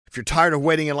If you're tired of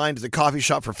waiting in line to the coffee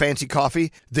shop for fancy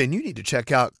coffee, then you need to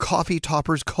check out Coffee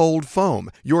Topper's Cold Foam,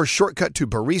 your shortcut to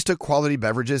barista quality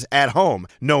beverages at home.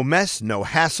 No mess, no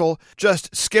hassle.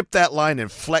 Just skip that line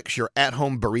and flex your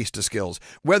at-home barista skills.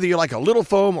 Whether you like a little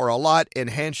foam or a lot,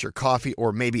 enhance your coffee,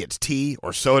 or maybe it's tea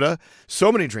or soda. So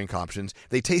many drink options.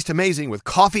 They taste amazing with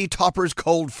Coffee Topper's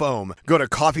Cold Foam. Go to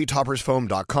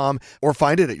coffeetoppersfoam.com or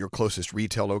find it at your closest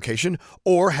retail location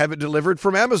or have it delivered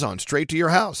from Amazon straight to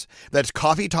your house. That's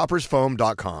coffeetoppersfoam.com.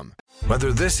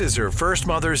 Whether this is her first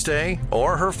Mother's Day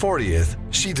or her 40th,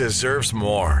 she deserves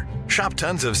more. Shop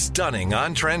tons of stunning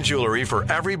on-trend jewelry for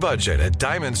every budget at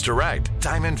Diamonds Direct.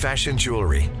 Diamond fashion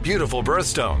jewelry, beautiful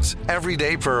birthstones,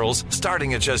 everyday pearls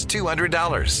starting at just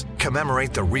 $200.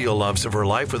 Commemorate the real loves of her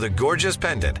life with a gorgeous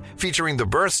pendant featuring the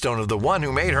birthstone of the one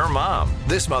who made her mom.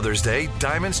 This Mother's Day,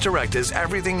 Diamonds Direct is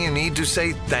everything you need to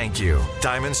say thank you.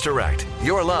 Diamonds Direct,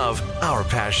 your love, our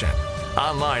passion.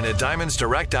 Online at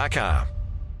diamondsdirect.com.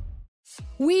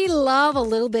 We love a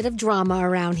little bit of drama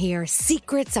around here.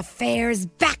 Secrets, affairs,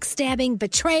 backstabbing,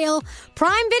 betrayal.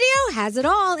 Prime Video has it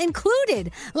all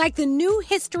included, like the new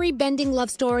history-bending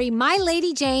love story, My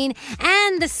Lady Jane,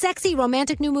 and the sexy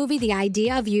romantic new movie, The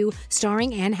Idea of You,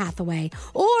 starring Anne Hathaway.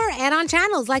 Or add-on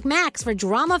channels like Max for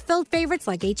drama-filled favorites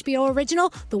like HBO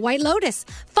original, The White Lotus.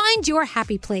 Find your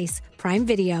happy place. Prime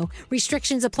Video.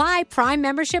 Restrictions apply. Prime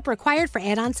membership required for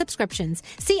add-on subscriptions.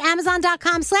 See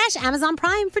Amazon.com/Amazon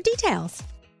Prime for details.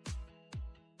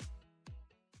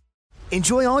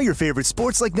 Enjoy all your favorite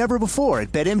sports like never before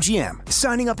at BetMGM.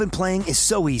 Signing up and playing is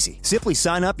so easy. Simply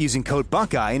sign up using code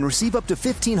Buckeye and receive up to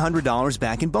 $1,500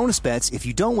 back in bonus bets if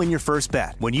you don't win your first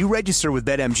bet. When you register with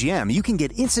BetMGM, you can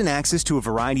get instant access to a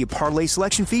variety of parlay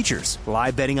selection features,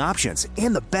 live betting options,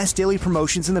 and the best daily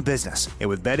promotions in the business. And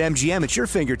with BetMGM at your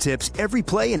fingertips, every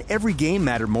play and every game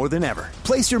matter more than ever.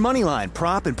 Place your moneyline,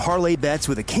 prop, and parlay bets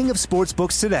with the king of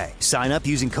sportsbooks today. Sign up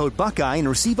using code Buckeye and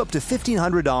receive up to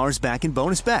 $1,500 back in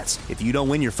bonus bets if you don't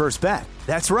win your first bet.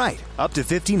 That's right, up to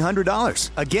 $1,500.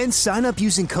 Again, sign up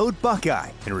using code Buckeye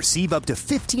and receive up to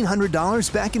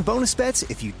 $1,500 back in bonus bets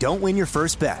if you don't win your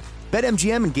first bet.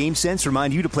 BetMGM and GameSense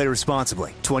remind you to play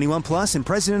responsibly. 21 plus and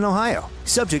present in Ohio.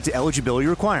 Subject to eligibility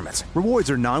requirements.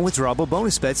 Rewards are non-withdrawable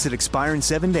bonus bets that expire in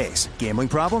 7 days. Gambling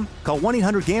problem? Call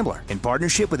 1-800-GAMBLER in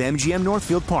partnership with MGM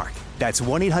Northfield Park. That's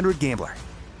 1-800-GAMBLER.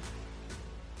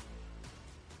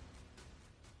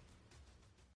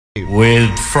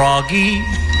 With Froggy,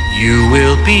 you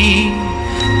will be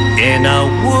in a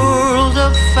world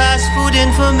of fast food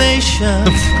information.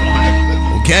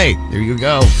 Okay, there you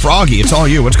go. Froggy, it's all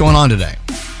you. What's going on today?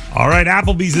 All right,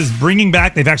 Applebee's is bringing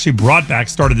back, they've actually brought back,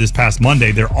 started this past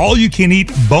Monday, they're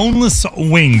all-you-can-eat boneless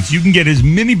wings. You can get as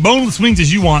many boneless wings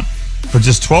as you want for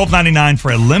just $12.99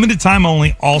 for a limited time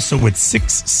only, also with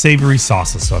 6 savory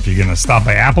sauces. So if you're going to stop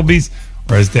by Applebee's,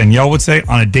 or as Danielle would say,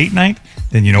 on a date night,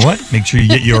 then you know what? Make sure you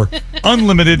get your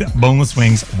unlimited boneless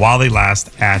wings while they last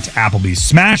at Applebee's.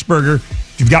 Smash Burger,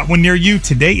 if you've got one near you,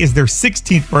 today is their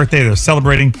 16th birthday. They're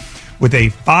celebrating with a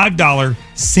 $5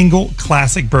 single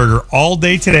classic burger all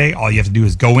day today. All you have to do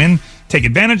is go in, take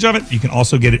advantage of it. You can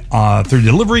also get it through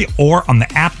delivery or on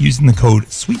the app using the code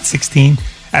SWEET16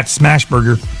 at Smash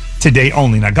Burger today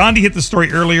only. Now, Gandhi hit the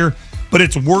story earlier, but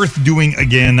it's worth doing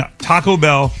again. Taco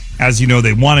Bell, as you know,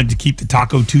 they wanted to keep the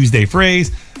Taco Tuesday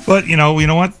phrase, but you know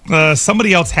what?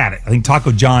 Somebody else had it. I think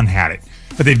Taco John had it,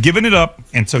 but they've given it up,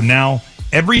 and so now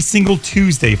every single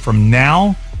Tuesday from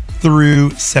now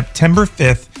through September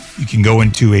 5th, you can go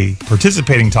into a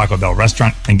participating Taco Bell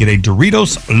restaurant and get a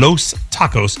Doritos Los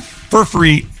Tacos for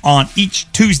free on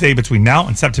each Tuesday between now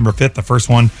and September 5th. The first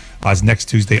one is next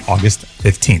Tuesday, August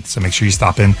 15th. So make sure you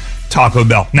stop in Taco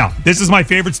Bell. Now, this is my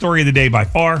favorite story of the day by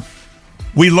far.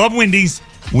 We love Wendy's.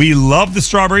 We love the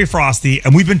Strawberry Frosty,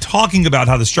 and we've been talking about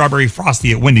how the Strawberry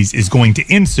Frosty at Wendy's is going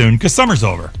to end soon because summer's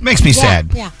over. Makes me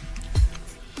sad. Yeah.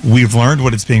 We've learned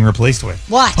what it's being replaced with.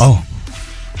 What? Oh,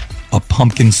 a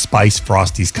pumpkin spice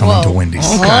Frosties coming to Wendy's.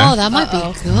 Okay. Oh, that might be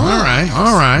good.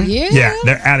 All right. Yeah,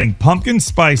 they're adding pumpkin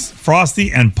spice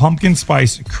Frosty and pumpkin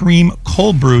spice cream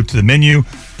cold brew to the menu.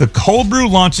 The cold brew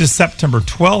launches September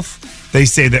 12th. They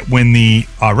say that when the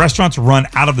restaurants run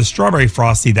out of the Strawberry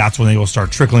Frosty, that's when they will start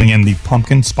trickling in the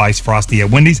pumpkin spice Frosty at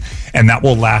Wendy's, and that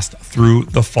will last through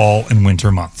the fall and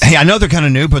winter months. Hey, I know they're kind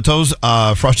of new, but those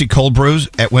Frosty cold brews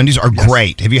at Wendy's are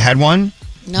great. Have you had one?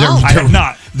 No. I have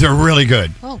not. They're really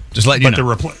good. Oh. Just letting you know.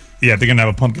 They're going to have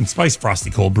a pumpkin spice Frosty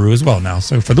cold brew as well now.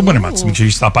 So for the winter months, make sure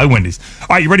you stop by Wendy's. All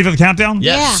right, you ready for the countdown?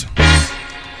 Yes. Yeah.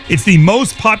 It's the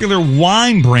most popular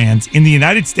wine brands in the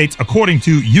United States, according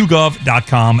to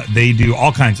YouGov.com. They do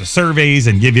all kinds of surveys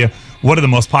and give you what are the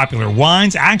most popular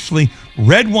wines. Actually,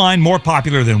 red wine more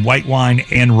popular than white wine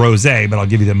and rosé, but I'll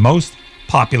give you the most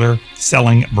popular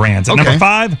selling brands. At number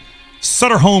 5,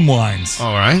 Sutter Home Wines.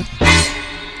 All right.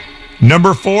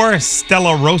 Number 4,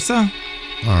 Stella Rosa.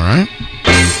 All right.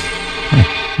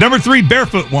 Number 3,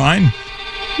 Barefoot Wine.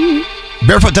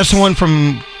 Barefoot, that's the one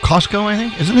from Costco, I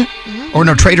think, isn't it? Mm-hmm. Or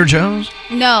no, Trader Joe's?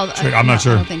 No. I'm not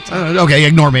sure. I don't think so. Okay,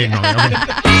 ignore me.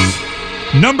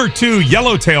 Okay. Number 2,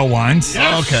 Yellowtail Wines.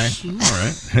 Yes. Okay. All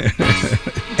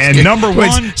right. And number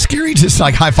 1. Scary just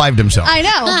like high-fived himself. I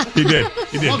know. He did.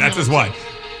 That's his wife.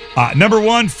 Number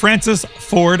 1, Francis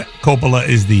Ford Coppola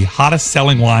is the hottest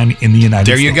selling wine in the United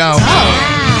States. There you go.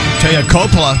 Oh. Tell you,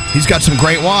 Coppola, he's got some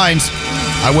great wines.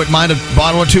 I wouldn't mind a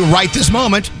bottle or two right this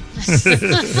moment.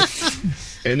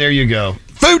 And there you go.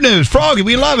 Food news. Froggy,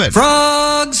 we love it.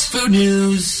 Frogs, food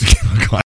news.